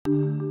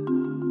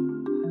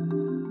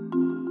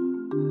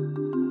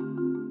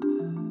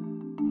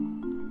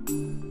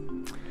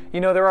You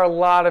know, there are a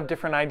lot of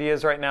different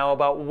ideas right now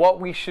about what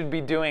we should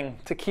be doing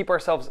to keep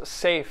ourselves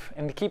safe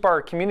and to keep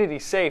our community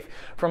safe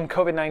from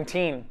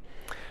COVID-19.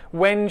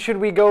 When should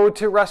we go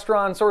to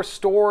restaurants or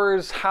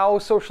stores? How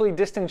socially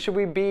distant should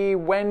we be?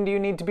 When do you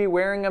need to be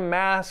wearing a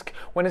mask?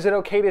 When is it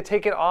okay to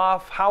take it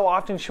off? How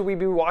often should we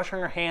be washing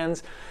our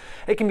hands?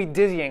 It can be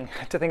dizzying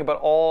to think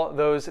about all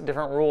those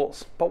different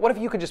rules. But what if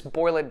you could just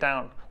boil it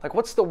down? Like,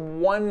 what's the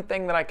one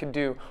thing that I could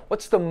do?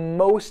 What's the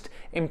most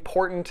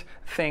important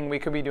thing we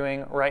could be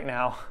doing right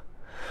now?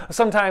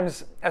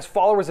 Sometimes, as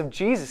followers of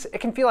Jesus, it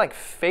can feel like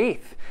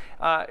faith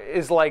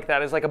is like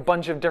that. It's like a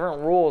bunch of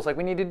different rules. Like,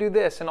 we need to do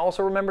this, and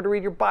also remember to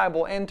read your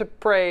Bible, and to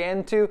pray,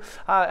 and to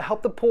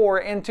help the poor,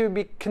 and to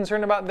be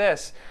concerned about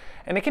this.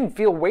 And it can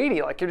feel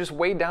weighty, like you're just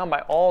weighed down by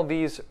all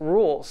these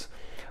rules.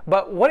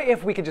 But what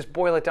if we could just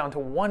boil it down to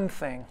one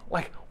thing?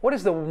 Like, what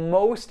is the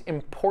most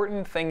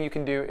important thing you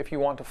can do if you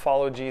want to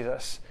follow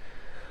Jesus?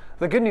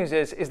 The good news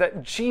is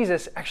that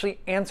Jesus actually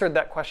answered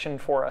that question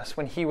for us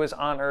when he was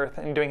on earth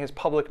and doing his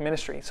public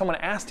ministry. Someone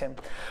asked him,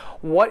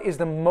 what is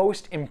the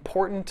most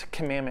important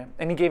commandment?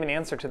 And he gave an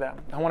answer to that.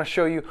 I want to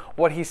show you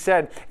what he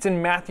said. It's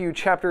in Matthew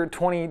chapter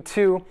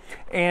 22,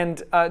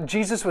 and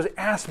Jesus was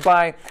asked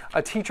by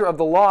a teacher of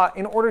the law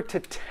in order to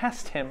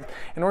test him,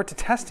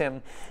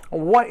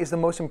 what is the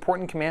most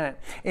important commandment?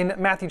 In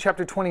Matthew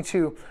chapter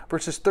 22,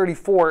 verses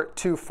 34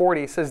 to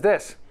 40, it says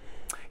this: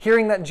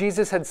 Hearing that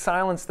Jesus had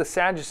silenced the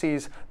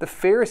Sadducees, the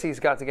Pharisees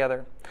got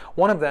together.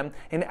 One of them,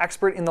 an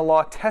expert in the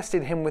law,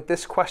 tested him with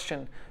this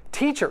question: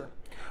 Teacher,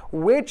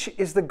 which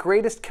is the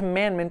greatest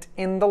commandment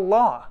in the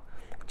law?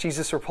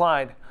 Jesus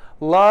replied,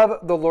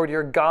 Love the Lord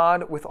your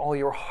God with all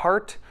your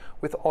heart,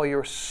 with all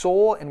your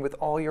soul, and with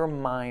all your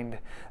mind.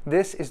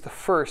 This is the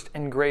first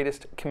and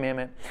greatest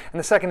commandment. And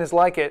the second is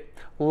like it: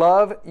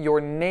 love your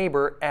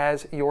neighbor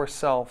as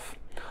yourself.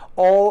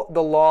 All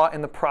the law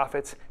and the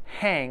prophets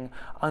hang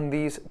on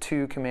these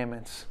two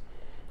commandments.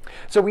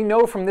 So we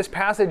know from this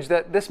passage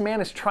that this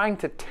man is trying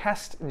to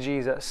test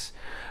Jesus.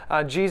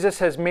 Jesus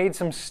has made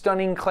some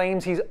stunning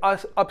claims. He's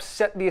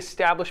upset the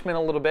establishment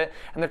a little bit,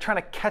 and they're trying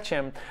to catch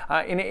him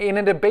in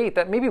a debate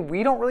that maybe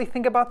we don't really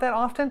think about that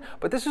often,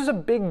 but this is a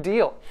big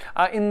deal.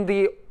 In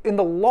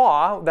the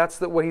law, that's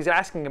what he's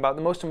asking about,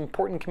 the most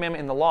important commandment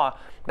in the law.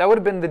 That would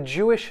have been the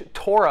Jewish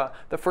Torah,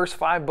 the first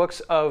 5 books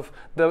of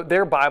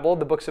their Bible,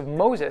 the books of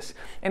Moses.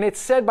 And it's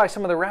said by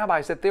some of the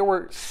rabbis that there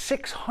were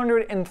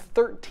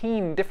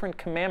 613 different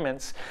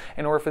commandments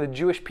in order for the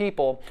Jewish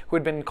people who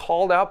had been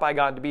called out by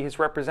God to be his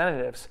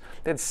representatives.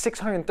 They had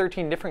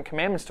 613 different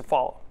commandments to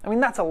follow. I mean,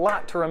 that's a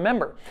lot to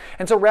remember.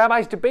 And so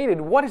rabbis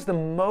debated, what is the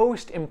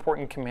most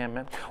important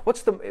commandment?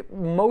 What's the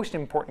most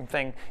important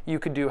thing you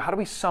could do? How do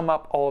we sum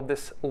up all of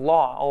this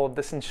law, all of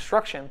this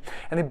instruction?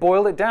 And they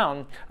boiled it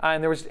down,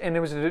 and there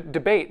was a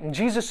debate. And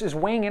Jesus is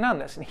weighing in on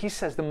this, and he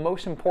says the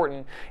most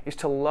important is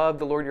to love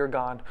the Lord your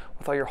God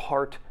with all your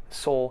heart,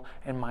 soul,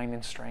 and mind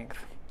and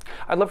strength.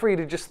 I'd love for you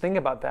to just think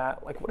about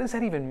that. Like, what does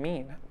that even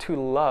mean, to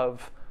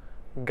love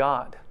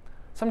God?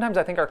 Sometimes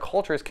I think our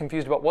culture is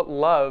confused about what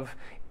love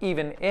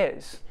even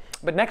is.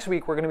 But next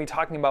week, we're going to be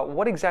talking about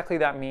what exactly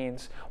that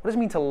means. What does it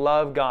mean to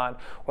love God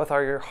with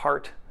all your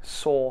heart,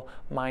 soul,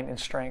 mind, and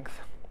strength?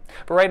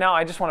 But right now,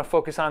 I just want to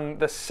focus on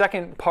the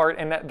second part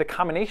and the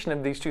combination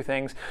of these two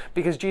things,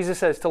 because Jesus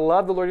says to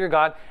love the Lord your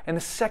God, and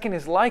the second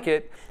is like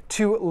it,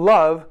 to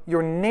love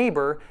your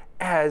neighbor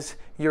as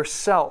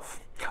yourself.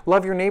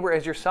 Love your neighbor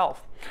as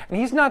yourself. And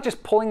he's not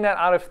just pulling that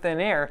out of thin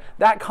air.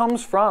 That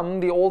comes from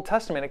the Old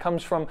Testament. It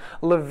comes from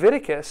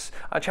Leviticus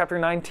chapter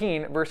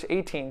 19, verse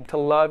 18, to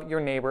love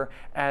your neighbor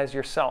as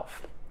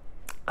yourself.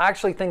 I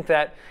actually think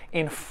that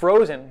in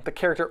Frozen, the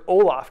character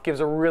Olaf gives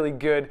a really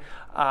good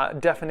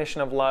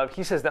definition of love.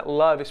 He says that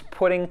love is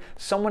putting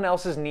someone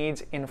else's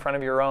needs in front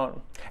of your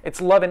own.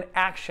 It's love in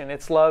action.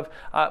 It's love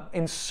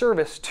in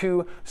service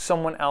to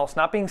someone else,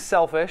 not being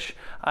selfish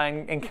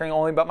and caring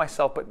only about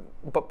myself,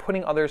 but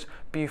putting others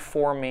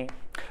before me.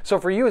 So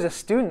for you as a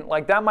student,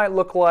 like that might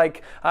look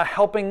like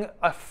helping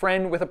a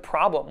friend with a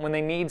problem when they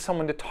need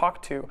someone to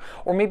talk to,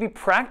 or maybe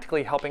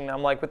practically helping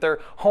them, like with their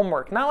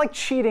homework, not like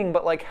cheating,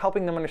 but like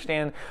helping them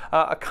understand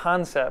a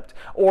concept,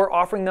 or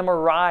offering them a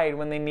ride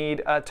when they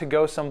need to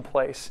go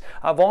someplace,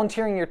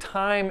 volunteering your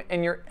time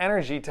and your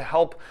energy to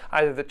help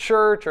either the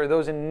church or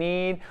those in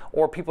need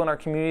or people in our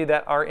community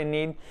that are in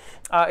need.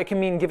 It can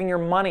mean giving your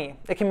money.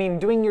 It can mean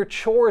doing your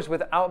chores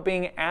without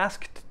being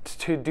asked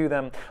to do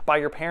them by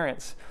your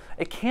parents.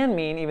 It can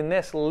mean even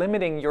this,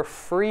 limiting your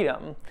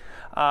freedom,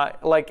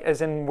 like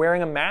as in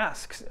wearing a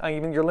mask.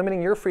 Even you're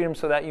limiting your freedom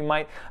so that you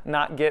might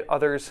not get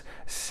others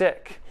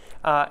sick.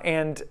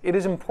 And it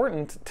is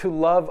important to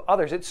love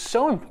others. It's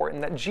so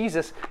important that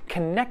Jesus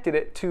connected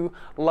it to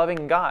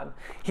loving God.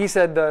 He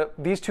said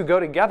these two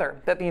go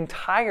together, that the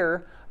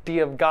entirety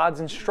of God's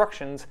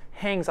instructions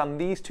hangs on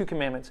these two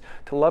commandments: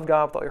 to love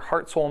God with all your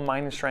heart, soul,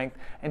 mind, and strength,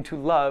 and to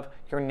love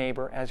your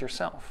neighbor as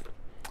yourself.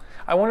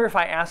 I wonder if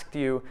I asked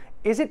you,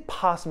 is it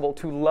possible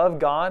to love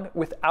God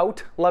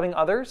without loving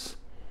others?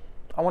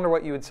 I wonder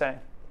what you would say.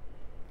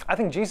 I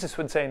think Jesus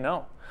would say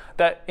no.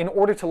 That in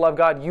order to love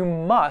God, you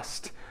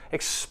must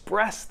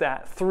express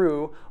that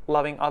through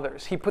loving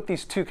others. He put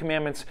these two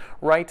commandments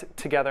right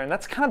together. And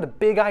that's kind of the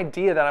big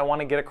idea that I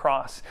want to get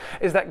across,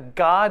 is that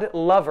God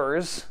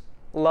lovers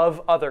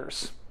love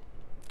others.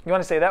 You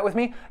want to say that with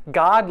me?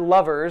 God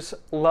lovers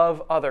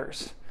love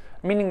others.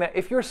 Meaning that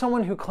if you're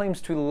someone who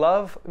claims to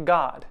love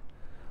God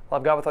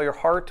with all your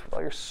heart, with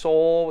all your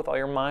soul, with all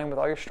your mind, with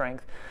all your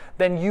strength,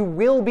 then you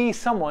will be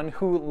someone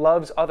who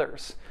loves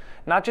others.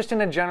 Not just in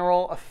a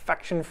general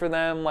affection for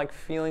them, like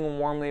feeling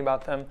warmly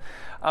about them,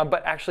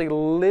 but actually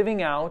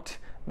living out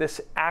this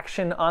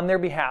action on their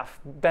behalf,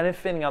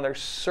 benefiting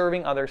others,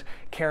 serving others,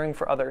 caring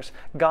for others.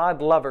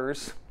 God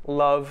lovers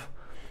love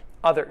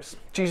others.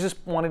 Jesus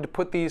wanted to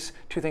put these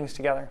two things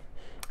together.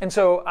 And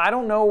so I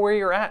don't know where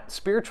you're at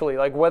spiritually,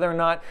 like whether or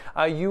not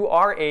you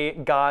are a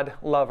God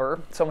lover,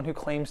 someone who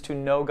claims to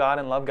know God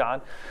and love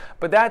God.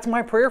 But that's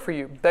my prayer for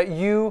you, that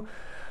you,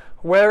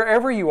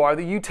 wherever you are,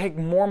 that you take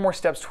more and more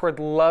steps toward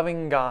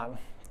loving God,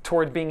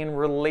 toward being in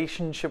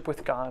relationship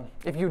with God.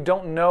 If you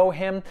don't know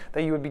Him,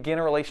 that you would begin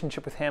a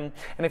relationship with Him.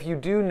 And if you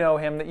do know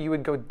Him, that you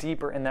would go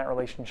deeper in that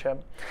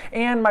relationship.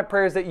 And my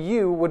prayer is that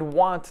you would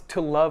want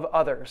to love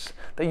others,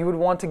 that you would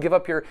want to give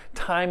up your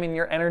time and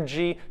your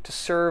energy to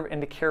serve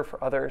and to care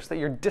for others, that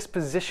your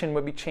disposition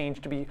would be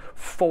changed to be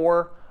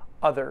for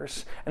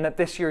others, and that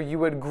this year you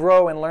would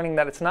grow in learning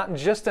that it's not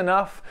just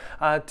enough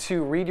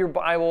to read your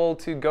Bible,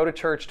 to go to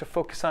church, to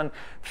focus on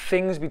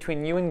things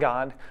between you and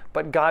God,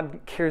 but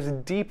God cares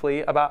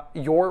deeply about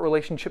your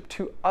relationship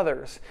to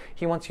others.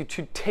 He wants you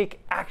to take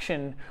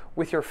action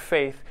with your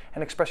faith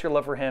and express your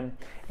love for Him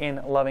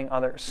in loving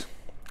others.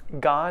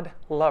 God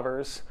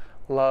lovers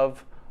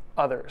love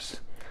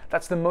others.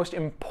 That's the most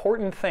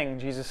important thing,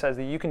 Jesus says,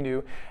 that you can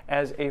do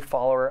as a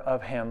follower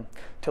of Him.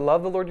 To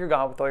love the Lord your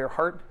God with all your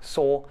heart,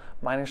 soul,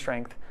 mind, and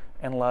strength,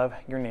 and love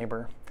your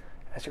neighbor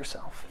as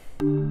yourself.